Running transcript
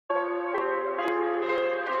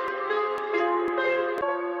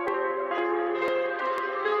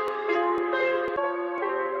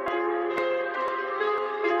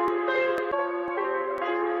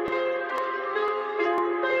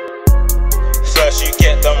First you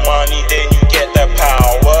get the money, then you get the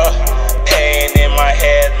power. Pain in my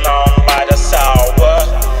head, numb by the sour.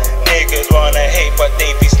 Niggas wanna hate, but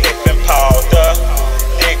they be sniffing powder.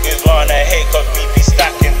 Niggas wanna hate, cause we be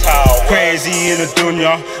stacking towers. Crazy in the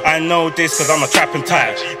Dunya, I know this cause I'm a trapping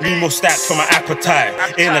type. Need more stacks for my appetite.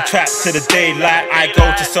 In the trap to the daylight, I go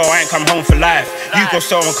to sell, I ain't come home for life. You go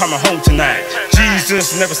sell, I'm coming home tonight.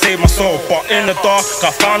 Jesus never saved my soul, but in the dark,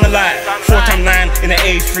 I found the light. 4x9 in the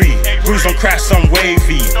A3, bruise on crash, some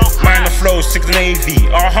wavy. Mind the flow, sick the Navy.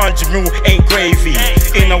 100 mil ain't gravy.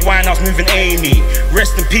 In the wine house moving Amy.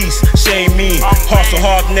 Rest in peace, shame me. Hustle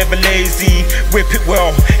hard, never lazy. Whip it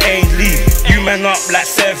well, ain't leave. You man up like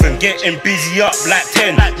 7, getting busy up like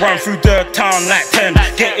 10. Run through the town like 10,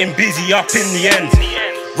 getting busy up in the end.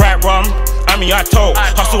 Right rum, I mean I told.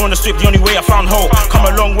 Hustle on the strip, the only way I found hope. Come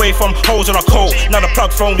a long way from holes on a coat. Now the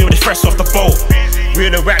plug phone me when it's fresh off the boat. We're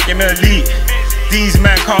the rap game elite. These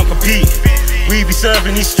man can't compete. We be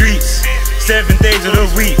serving these streets 7 days of the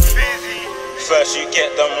week. First you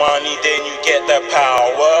get the money, then you get the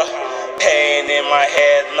power. Pain in my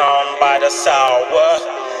head, numb by the sour.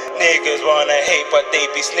 Niggas wanna hate, but they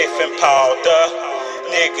be sniffing powder.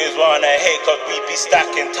 Niggas wanna hate, cause we be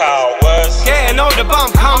stacking towers. Getting older but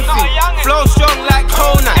I'm comfy. Flow strong like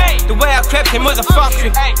Koinz. The way I crept in was a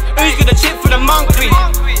fuckery. Who's got a chip for the monkey?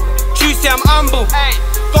 True say I'm humble.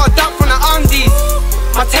 Got a duck from the undies.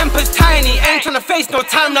 My temper's tiny, ain't tryna face no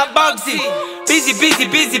time like Bugsy. Busy, busy,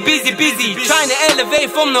 busy, busy, busy. Trying to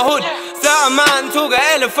elevate from the hood. Certain man talk a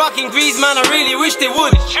hella fucking grease, man, I really wish they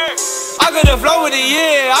would. I got the flow of the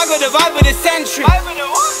year, I got the vibe of the century.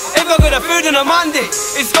 If I got the food on a Monday,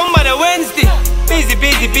 it's gone by the Wednesday. Busy,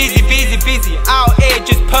 busy, busy, busy, busy. Out here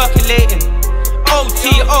just percolating.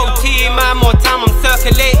 OT, OT, man, more time I'm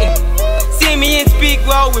circulating. See me and speak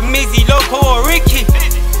well with Mizzy, Loco or Ricky.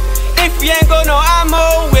 If we ain't got no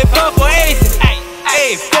ammo, we're purple hazing.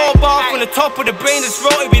 Hey, 4 bar from the top of the brain that's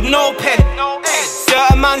wrote it with no pen.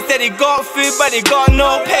 Certain man said they got food, but they got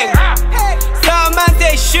no pen. Certain man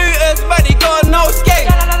say shooters, but they got no skate.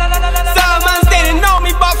 Certain man say they know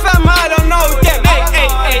me, but fam, I don't know them. Hey, hey,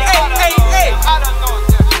 hey, hey, hey, hey.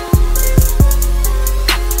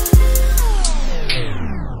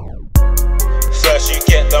 First you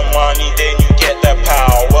get the money, then you get the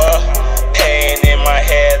power. Pain in my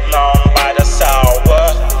head, numb by the sour.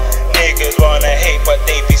 Niggas wanna hate, but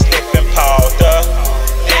they be sniffing powder.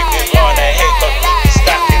 Niggas wanna hate, but we be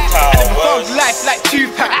stacking towers. Life like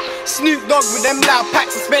Tupac, Snoop Dogg with them loud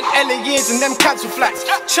packs. I spent hella years in them council flats.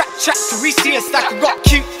 Chat till we see a stack. I got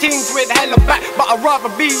cute things with hella back, but I'd rather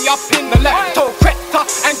be up in the left. Told Creta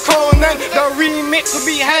and Conan, the remix will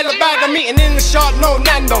be hella bad. I'm eating in the shard, no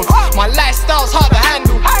Nando's. My lifestyle's hard to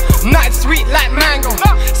handle. Not sweet like mango,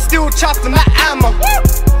 still chopping that ammo.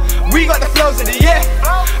 We got the flows of the year.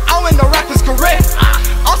 I win the rapper's career.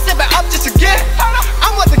 I'll step it up just a gear.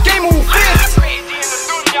 I'm what the game will fierce.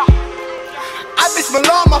 I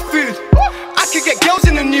bismillah my food. I could get girls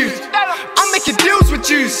in the news. I'm making deals with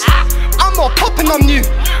Jews. I'm more poppin' on you.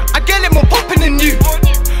 I get it more poppin' than you.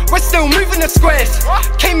 We're still moving the squares.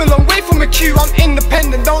 Came a long way from a queue. I'm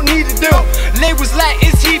independent, don't need a deal. Labels like,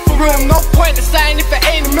 is he for real? No point in saying if it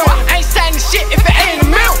ain't a mill. Ain't signing shit if it ain't a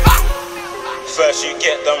mill. First you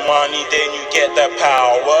get the money, then you get the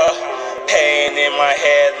power. Pain in my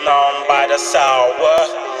head, numb by the sour.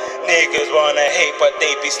 Niggas wanna hate, but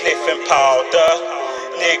they be sniffing powder.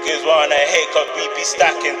 Niggas wanna hate, cause we be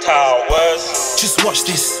stacking towers. Just watch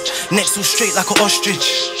this, next all straight like an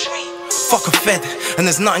ostrich. Fuck a fed, and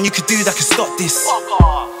there's nothing you could do that can stop this.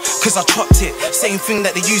 Cause I chopped it, same thing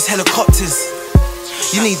that they use helicopters.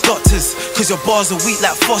 You need doctors, cause your bars are weak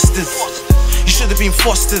like Foster's. You should have been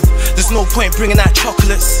fostered, there's no point bringing out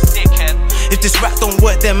chocolates. If this rap don't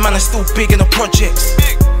work, then man, I'm still big in the projects.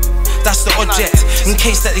 That's the object, in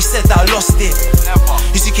case that they said that I lost it.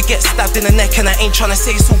 Cause you could get stabbed in the neck and I ain't tryna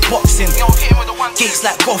say it's all boxing. Gates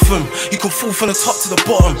like Gotham, you can fall from the top to the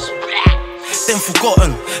bottom. Then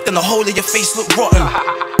forgotten, then the whole of your face look rotten.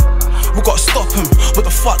 We gotta stop him, what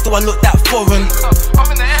the fuck do I look that foreign?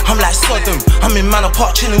 I'm like Sodom, I'm in Manor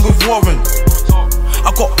Park chilling with Warren. I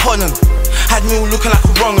got pollen, had me all looking like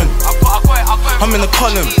a wrong'un. I'm in the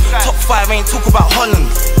column, top 5 ain't talk about Holland.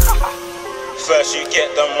 First you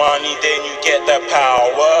get the money, then you get the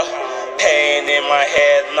power. Pain in my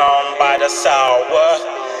head, numb by the sour.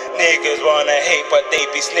 Niggas wanna hate, but they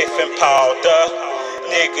be sniffing powder.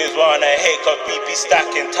 Niggas wanna hate, cause we be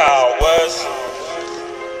stacking towers.